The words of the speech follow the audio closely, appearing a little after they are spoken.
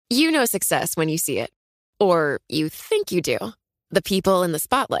You know success when you see it. Or you think you do. The people in the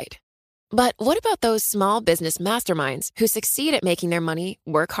spotlight. But what about those small business masterminds who succeed at making their money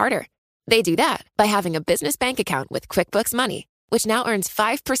work harder? They do that by having a business bank account with QuickBooks Money, which now earns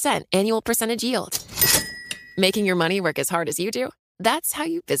 5% annual percentage yield. Making your money work as hard as you do? That's how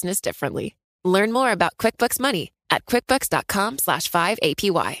you business differently. Learn more about QuickBooks Money at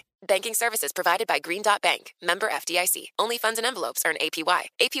quickbooks.com/5APY. Banking services provided by Green Dot Bank. Member FDIC. Only funds and envelopes earn APY.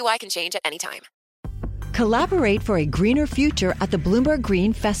 APY can change at any time. Collaborate for a greener future at the Bloomberg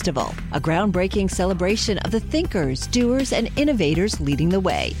Green Festival, a groundbreaking celebration of the thinkers, doers, and innovators leading the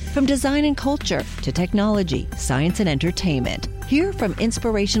way. From design and culture to technology, science, and entertainment. Hear from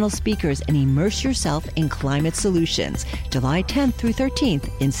inspirational speakers and immerse yourself in climate solutions. July 10th through 13th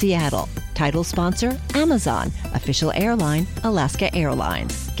in Seattle. Title sponsor, Amazon. Official airline, Alaska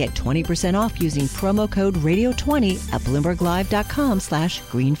Airlines. Get 20% off using promo code Radio20 at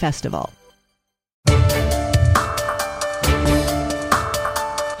BloombergLive.com/Green Festival.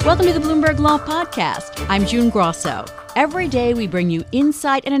 Welcome to the Bloomberg Law Podcast. I'm June Grosso. Every day we bring you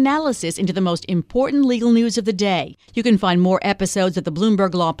insight and analysis into the most important legal news of the day. You can find more episodes of the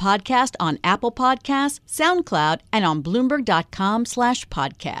Bloomberg Law Podcast on Apple Podcasts, SoundCloud, and on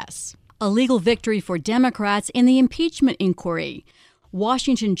Bloomberg.com/podcasts. A legal victory for Democrats in the impeachment inquiry.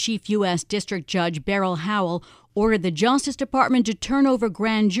 Washington Chief U.S. District Judge Beryl Howell ordered the Justice Department to turn over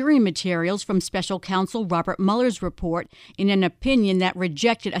grand jury materials from special counsel Robert Mueller's report in an opinion that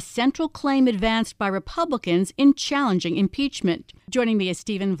rejected a central claim advanced by Republicans in challenging impeachment. Joining me is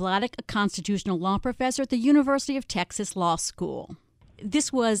Stephen Vladeck, a constitutional law professor at the University of Texas Law School.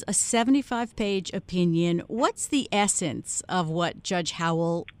 This was a 75-page opinion. What's the essence of what Judge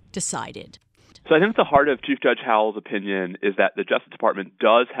Howell decided? So I think the heart of Chief Judge Howell's opinion is that the Justice Department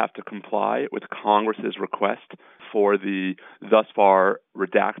does have to comply with Congress's request for the thus far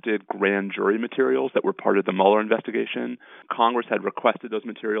redacted grand jury materials that were part of the Mueller investigation. Congress had requested those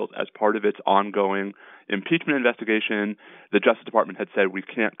materials as part of its ongoing impeachment investigation. The Justice Department had said we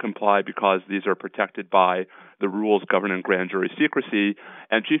can't comply because these are protected by the rules governing grand jury secrecy.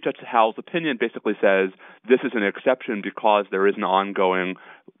 And Chief Judge Howell's opinion basically says this is an exception because there is an ongoing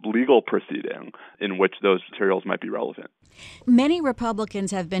legal proceeding in which those materials might be relevant. Many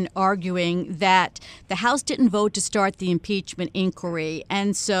Republicans have been arguing that the House didn't vote to start the impeachment inquiry,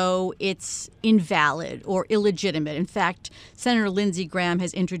 and so it's invalid or illegitimate. In fact, Senator Lindsey Graham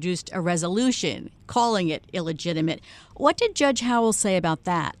has introduced a resolution calling it illegitimate. What did Judge Howell say about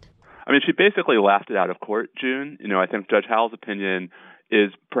that? I mean, she basically laughed it out of court, June. I think Judge Howell's opinion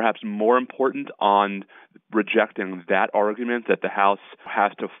is perhaps more important on rejecting that argument that the House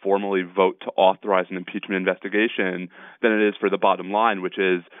has to formally vote to authorize an impeachment investigation than it is for the bottom line, which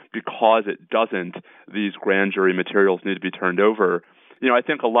is because it doesn't, these grand jury materials need to be turned over. I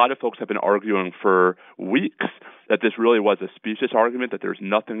think a lot of folks have been arguing for weeks that this really was a specious argument, that there's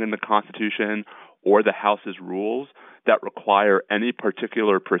nothing in the Constitution or the House's rules that require any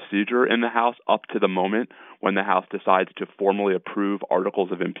particular procedure in the House up to the moment when the House decides to formally approve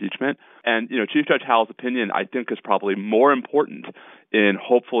articles of impeachment. And, Chief Judge Howell's opinion, I think, is probably more important in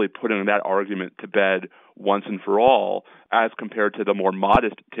hopefully putting that argument to bed once and for all, as compared to the more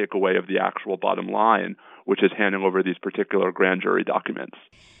modest takeaway of the actual bottom line, which is handing over these particular grand jury documents.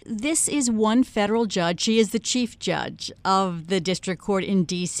 This is one federal judge. She is the chief judge of the district court in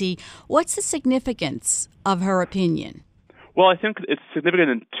D.C. What's the significance of her opinion? Well, I think it's significant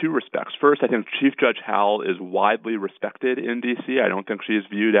in two respects. First, I think Chief Judge Howell is widely respected in D.C. I don't think she is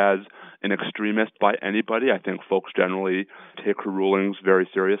viewed as an extremist by anybody. I think folks generally take her rulings very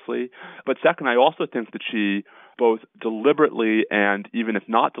seriously. But second, I also think that she both deliberately and even if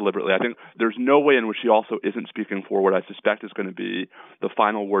not deliberately, I think there's no way in which she also isn't speaking for what I suspect is going to be the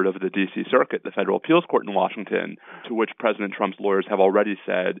final word of the D.C. Circuit, the Federal Appeals Court in Washington, to which President Trump's lawyers have already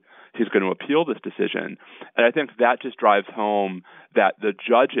said he's going to appeal this decision. And I think that just drives home that the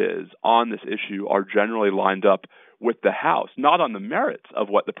judges on this issue are generally lined up with the House, not on the merits of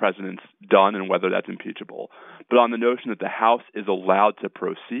what the president's done and whether that's impeachable, but on the notion that the House is allowed to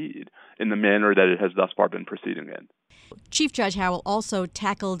proceed in the manner that it has thus far been proceeding in. Chief Judge Howell also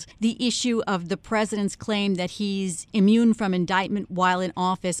tackled the issue of the president's claim that he's immune from indictment while in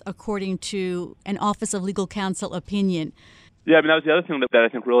office, according to an Office of Legal Counsel opinion. Yeah, that was the other thing that I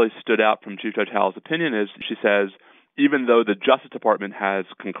think really stood out from Chief Judge Howell's opinion is she says, even though the Justice Department has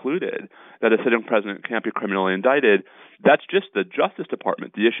concluded that a sitting president can't be criminally indicted, that's just the Justice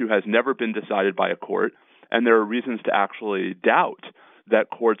Department. The issue has never been decided by a court, and there are reasons to actually doubt that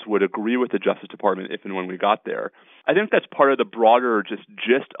courts would agree with the Justice Department if and when we got there. I think that's part of the broader just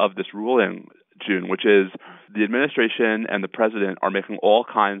gist of this ruling, June, which is the administration and the president are making all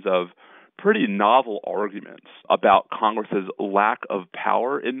kinds of pretty novel arguments about Congress's lack of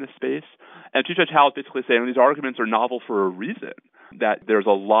power in this space. And Chief Judge Howell is basically saying these arguments are novel for a reason, that there's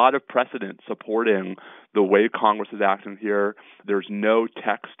a lot of precedent supporting the way Congress is acting here. There's no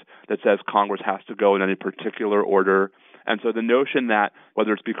text that says Congress has to go in any particular order. And so the notion that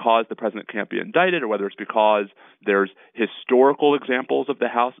whether it's because the president can't be indicted or whether it's because there's historical examples of the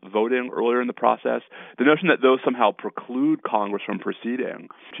House voting earlier in the process, the notion that those somehow preclude Congress from proceeding,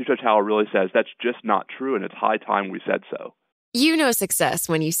 Chief Judge Howell really says that's just not true, and it's high time we said so. You know success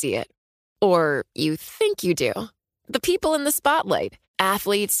when you see it. Or you think you do. The people in the spotlight,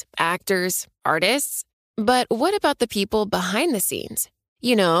 athletes, actors, artists. But what about the people behind the scenes?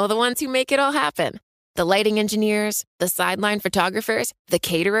 You know, the ones who make it all happen. The lighting engineers, the sideline photographers, the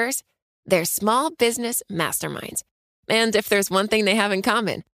caterers. They're small business masterminds. And if there's one thing they have in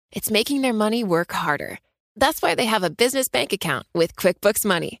common, it's making their money work harder. That's why they have a business bank account with QuickBooks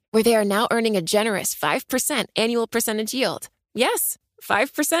Money, where they are now earning a generous 5% annual percentage yield. Yes,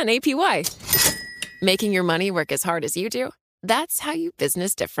 5% APY. Making your money work as hard as you do? That's how you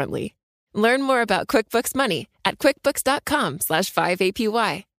business differently. Learn more about QuickBooks Money at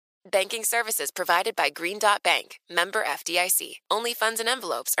quickbooks.com/5APY. Banking services provided by Green Dot Bank, member FDIC. Only funds and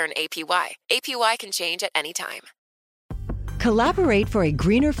envelopes earn APY. APY can change at any time. Collaborate for a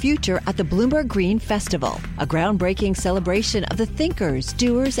greener future at the Bloomberg Green Festival, a groundbreaking celebration of the thinkers,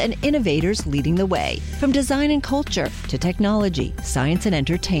 doers, and innovators leading the way. From design and culture to technology, science, and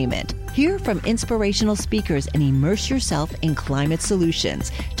entertainment. Hear from inspirational speakers and immerse yourself in climate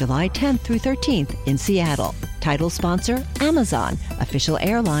solutions. July 10th through 13th in Seattle. Title sponsor, Amazon. Official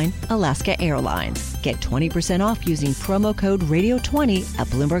airline, Alaska Airlines. Get 20% off using promo code radio20 at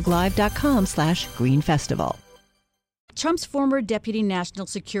BloombergLive.com/greenfestival. Trump's former Deputy National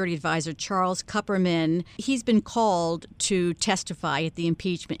Security Advisor, Charles Kupperman, he's been called to testify at the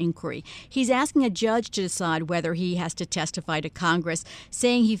impeachment inquiry. He's asking a judge to decide whether he has to testify to Congress,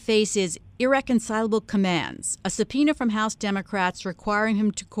 saying he faces irreconcilable commands, a subpoena from House Democrats requiring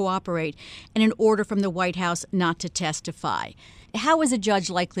him to cooperate, and an order from the White House not to testify. How is a judge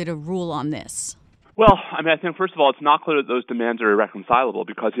likely to rule on this? Well, I think, first of all, it's not clear that those demands are irreconcilable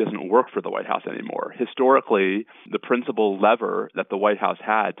because he doesn't work for the White House anymore. Historically, the principal lever that the White House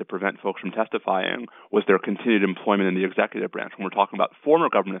had to prevent folks from testifying was their continued employment in the executive branch. When we're talking about former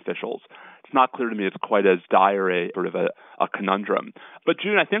government officials, it's not clear to me it's quite as dire a conundrum. But,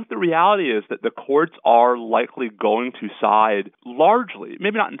 June, I think the reality is that the courts are likely going to side largely,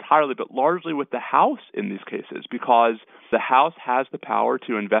 maybe not entirely, but largely with the House in these cases because the House has the power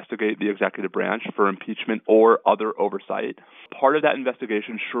to investigate the executive branch for impeachment or other oversight. Part of that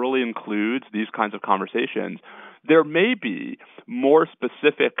investigation surely includes these kinds of conversations. There may be more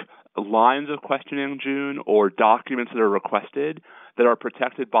specific lines of questioning, June, or documents that are requested that are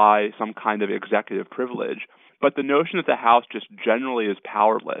protected by some kind of executive privilege. But the notion that the House just generally is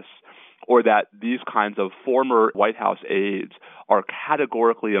powerless or that these kinds of former White House aides are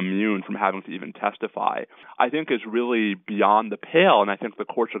categorically immune from having to even testify, I think is really beyond the pale, and I think the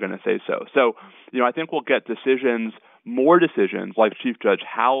courts are going to say so. So, I think we'll get more decisions like Chief Judge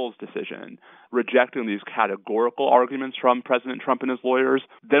Howell's decision, rejecting these categorical arguments from President Trump and his lawyers.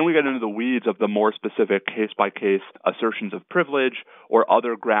 Then we get into the weeds of the more specific case-by-case assertions of privilege or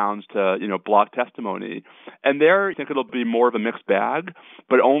other grounds to, block testimony. And there, I think it'll be more of a mixed bag,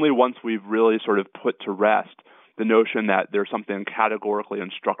 but only once we've really sort of put to rest the notion that there's something categorically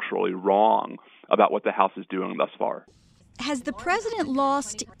and structurally wrong about what the House is doing thus far. Has the president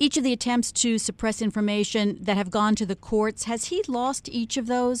lost each of the attempts to suppress information that have gone to the courts? Has he lost each of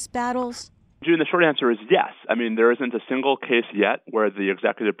those battles? June, the short answer is yes. There isn't a single case yet where the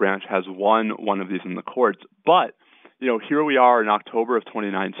executive branch has won one of these in the courts. But, here we are in October of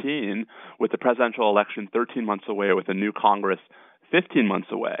 2019 with the presidential election 13 months away, with a new Congress 15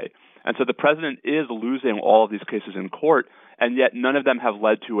 months away. And so the president is losing all of these cases in court, and yet none of them have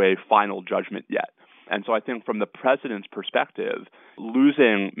led to a final judgment yet. And so I think from the president's perspective,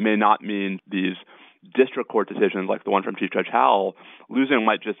 losing may not mean these district court decisions like the one from Chief Judge Howell. Losing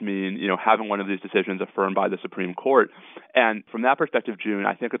might just mean, having one of these decisions affirmed by the Supreme Court. And from that perspective, June,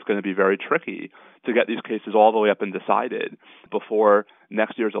 I think it's going to be very tricky to get these cases all the way up and decided before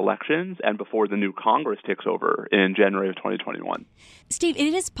next year's elections and before the new Congress takes over in January of 2021. Steve,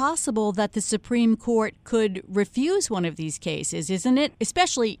 it is possible that the Supreme Court could refuse one of these cases, isn't it?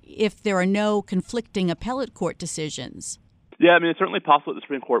 Especially if there are no conflicting appellate court decisions. Yeah, it's certainly possible that the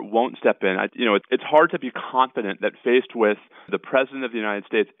Supreme Court won't step in. It's hard to be confident that faced with the President of the United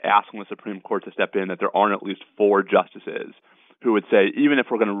States asking the Supreme Court to step in, that there aren't at least 4 justices who would say, even if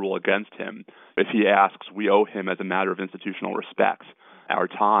we're going to rule against him, if he asks, we owe him as a matter of institutional respect our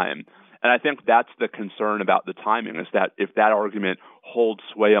time. And I think that's the concern about the timing, is that if that argument holds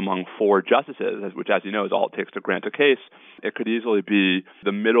sway among 4 justices, which, as you know, is all it takes to grant a case, it could easily be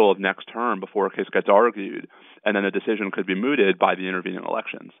the middle of next term before a case gets argued, and then a decision could be mooted by the intervening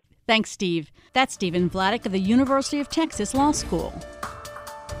elections. Thanks, Steve. That's Stephen Vladeck of the University of Texas Law School.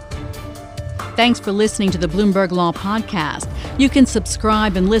 Thanks for listening to the Bloomberg Law Podcast. You can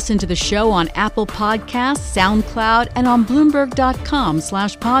subscribe and listen to the show on Apple Podcasts, SoundCloud, and on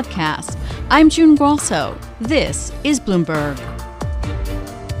Bloomberg.com/podcast. I'm June Grosso. This is Bloomberg.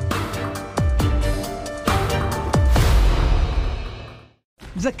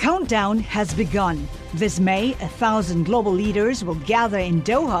 The countdown has begun. This May, 1,000 global leaders will gather in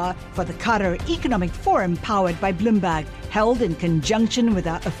Doha for the Qatar Economic Forum powered by Bloomberg, held in conjunction with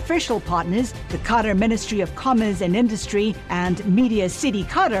our official partners, the Qatar Ministry of Commerce and Industry and Media City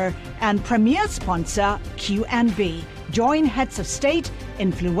Qatar, and premier sponsor QNB. Join heads of state,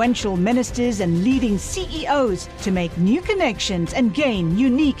 influential ministers, and leading CEOs to make new connections and gain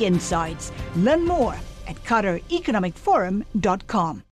unique insights. Learn more at QatarEconomicForum.com.